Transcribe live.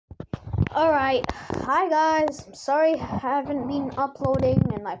Alright, hi guys. I'm sorry I haven't been uploading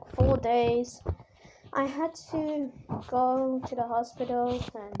in like 4 days. I had to go to the hospital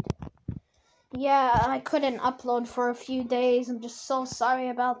and yeah, I couldn't upload for a few days. I'm just so sorry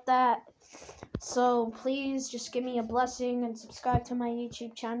about that. So please just give me a blessing and subscribe to my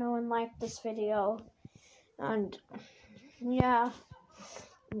YouTube channel and like this video. And yeah,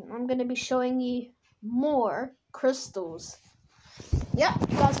 I'm gonna be showing you more crystals. Yeah,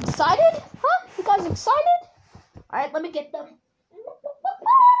 you guys excited? Huh? You guys excited? Alright, let me get them.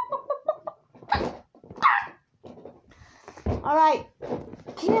 Alright,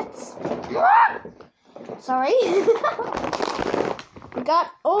 kids. Sorry. We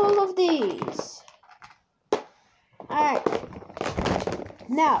got all of these. Alright.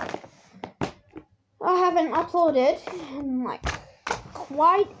 Now, I haven't uploaded in like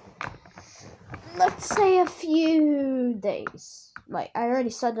quite, let's say, a few days. Like, I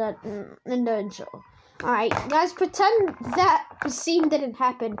already said that in the intro. Alright, guys, pretend that scene didn't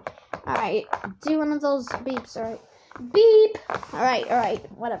happen. Alright, do one of those beeps, alright? Beep! Alright,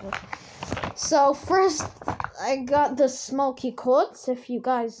 whatever. So, first, I got the smoky quartz, if you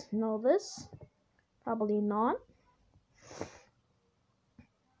guys know this. Probably not.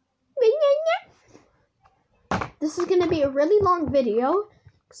 This is gonna be a really long video,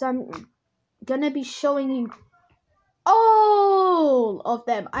 because I'm gonna be showing you all of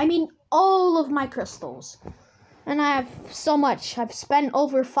them. I mean, all of my crystals. And I have so much. I've spent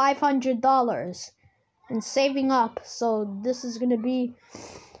over $500 in saving up. So this is going to be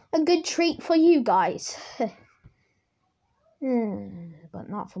a good treat for you guys. But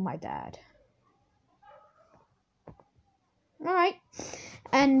not for my dad. Alright.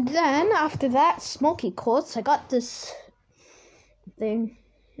 And then after that, smoky quartz, I got this thing.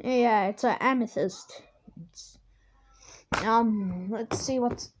 Yeah, it's an amethyst. Let's see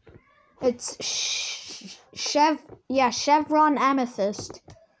what's... It's chevron amethyst.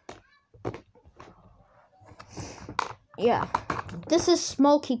 Yeah, this is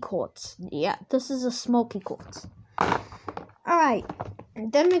smoky quartz. Yeah, this is a smoky quartz. Alright,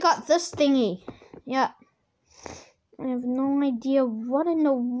 and then we got this thingy. Yeah, I have no idea what in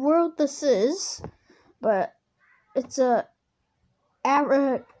the world this is, but it's a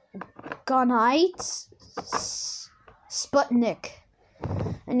aragonite Sputnik.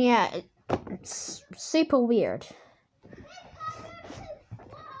 And yeah, it's super weird.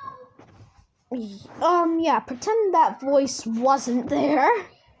 Yeah, pretend that voice wasn't there.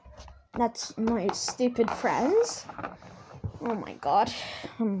 That's my stupid friends. Oh my god.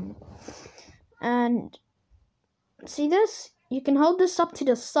 And see this? You can hold this up to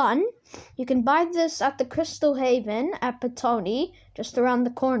the sun. You can buy this at the Crystal Haven at Petone, just around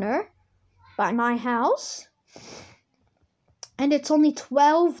the corner by my house. And it's only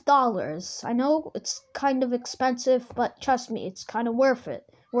 $12. I know it's kind of expensive, but trust me, it's kind of worth it.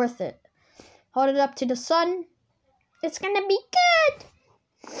 Hold it up to the sun. It's gonna be good.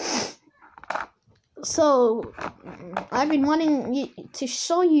 So, I've been wanting to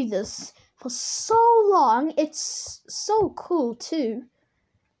show you this for so long. It's so cool too.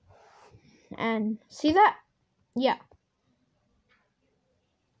 And see that? Yeah.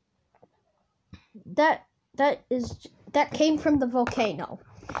 That came from the volcano.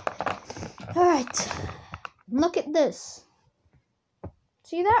 Alright. Look at this.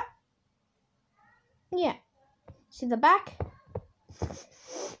 See that? Yeah. See the back?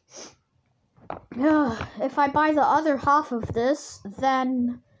 If I buy the other half of this,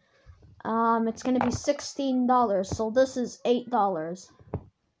 then it's gonna be $16. So this is $8.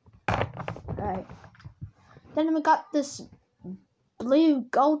 Alright. Then we got this blue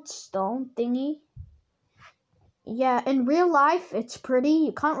goldstone thingy. Yeah, in real life, it's pretty.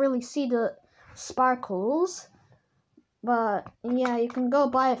 You can't really see the sparkles. But, yeah, you can go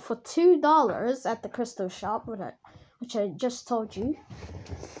buy it for $2 at the crystal shop, which I just told you.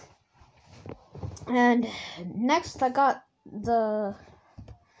 And next, I got the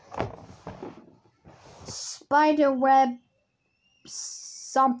spiderweb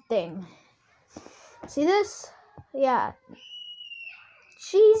something. See this? Yeah.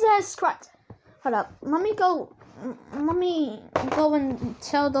 Jesus Christ. Hold up. Let me go and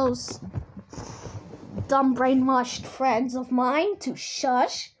tell those dumb brainwashed friends of mine to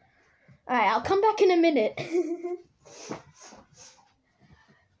shush. Alright, I'll come back in a minute.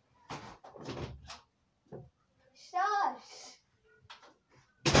 Shush.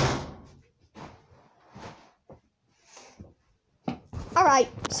 Alright,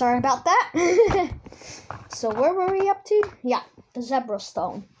 sorry about that. So where were we up to? Yeah, the zebra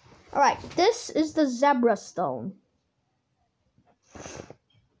stone. Alright, this is the zebra stone.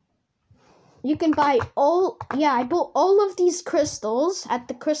 You can buy all. Yeah, I bought all of these crystals at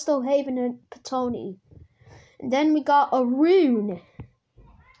the Crystal Haven in Petone. And then we got a rune.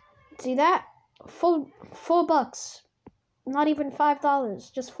 See that? $4. Not even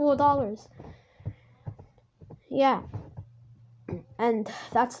 $5. Just $4. Yeah. And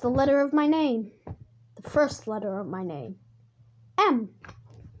that's the letter of my name. The first letter of my name. M.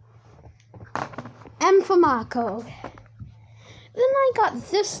 M for Marco. Then I got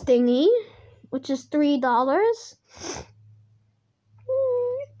this thingy, which is $3.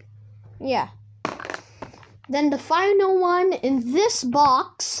 Yeah. Then the final one in this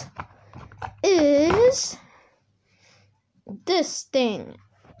box is this thing.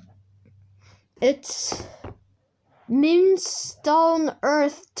 It's Moonstone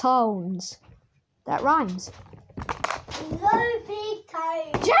Earth Tones. That rhymes.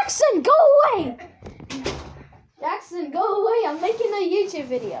 Jackson, go away! Jackson, go away. I'm making a YouTube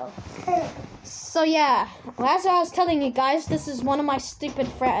video. So yeah, as I was telling you guys, this is one of my stupid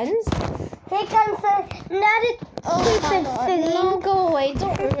friends. Here comes another stupid thing. No, go away.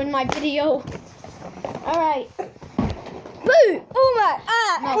 Don't ruin my video. Alright. Boo! Oh my!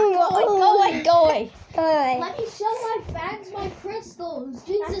 No, go away. Go away. Alright. Let me show my fans my crystals.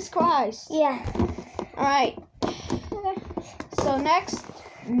 Jesus Christ. Yeah. Alright. So next,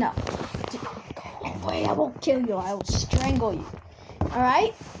 no. Go away, I won't kill you. I will strangle you.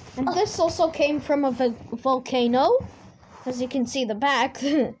 Alright? And this also came from a volcano. As you can see the back.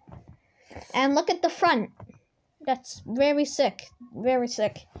 And look at the front. That's very sick. Very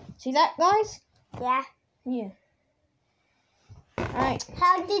sick. See that, guys? Yeah. Yeah. Alright.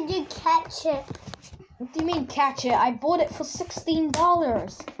 How did you catch it? What do you mean catch it? I bought it for $16.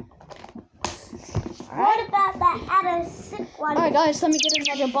 What about that other sick one? Alright guys, let me get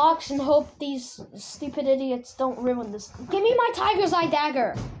another box and hope these stupid idiots don't ruin this. Give me my tiger's eye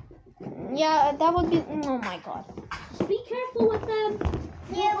dagger. Yeah, that would be... Oh my god. Just be careful with them.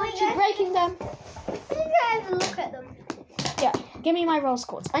 Yeah, You're breaking them. You guys look at them. Yeah, give me my rose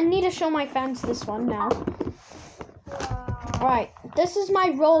quartz. I need to show my fans this one now. Alright, this is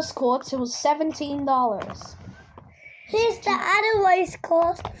my rose quartz. It was $17. Here's the other rose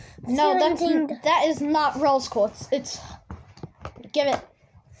quartz. No, that is not rose quartz. It's... Give it.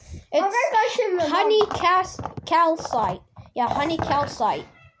 It's honey calcite. Yeah, honey calcite.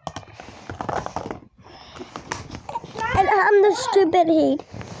 And I'm the stupid head.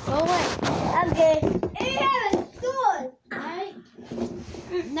 Go away. Okay. Alright.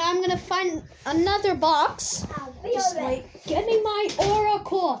 Now I'm gonna find another box. Just wait. Give me my aura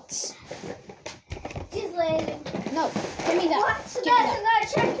quartz. Just wait. No, give me that. Give me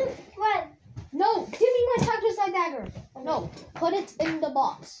that. No, give me my tiger's eye dagger. No, put it in the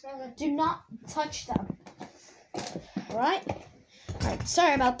box. Do not touch them. Alright? Alright,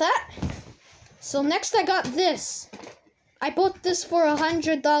 sorry about that. So next I got this. I bought this for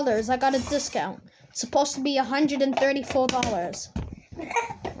 $100. I got a discount. It's supposed to be $134.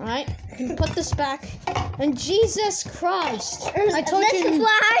 Alright, you can put this back. And Jesus Christ, I told this you. This is for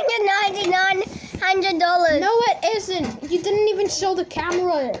 $199, $100. No, it isn't. You didn't even show the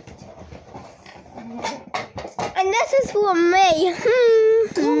camera. And this is for me.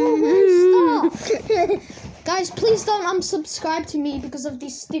 Oh, stop. Guys, please don't unsubscribe to me because of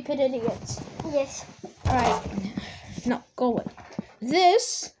these stupid idiots. Yes. Alright. No, go away.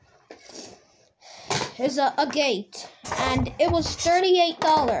 This is a gate. And it was $38.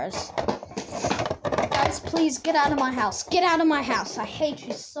 Guys, please get out of my house. Get out of my house. I hate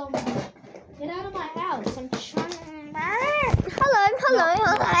you so much. Get out of my house. I'm trying. Hello.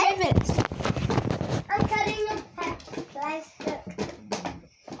 Give it. I'm cutting your face.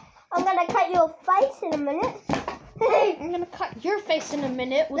 I'm gonna cut your face in a minute. I'm gonna cut your face in a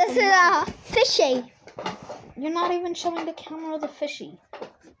minute. With This is a fishy. You're not even showing the camera the fishy.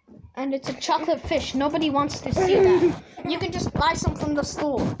 And it's a chocolate fish. Nobody wants to see that. You can just buy some from the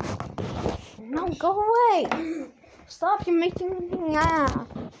store. No, go away. Stop, you're making me... Yeah.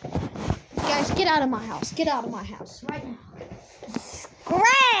 Guys, get out of my house. Get out of my house. Right now.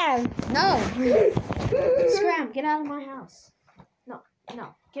 Scram! No. Scram, get out of my house.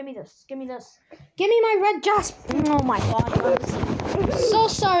 No. Give me this. Give me this. Give me my red jasper. Oh my god. I'm so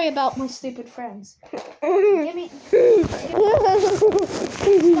sorry about my stupid friends. Give me... Stop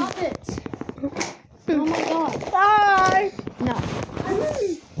it. Oh my god. Bye. No.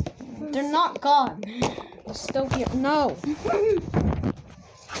 They're not gone. They're still here. No.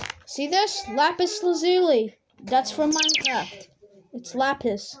 See this? Lapis lazuli. That's from Minecraft. It's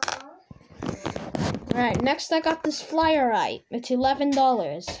lapis. Alright, next I got this flyerite. It's $11.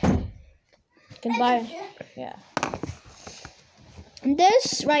 You can buy... Yeah. And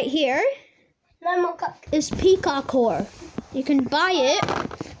this right here No more cup. is Peacock Core. You can buy it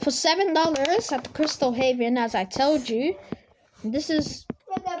for $7 at the Crystal Haven, as I told you. This is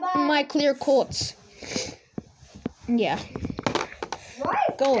Okay, bye. my clear quartz. Yeah.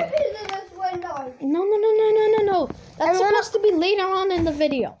 Right. Go. This window. No. That's supposed to be later on in the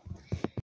video.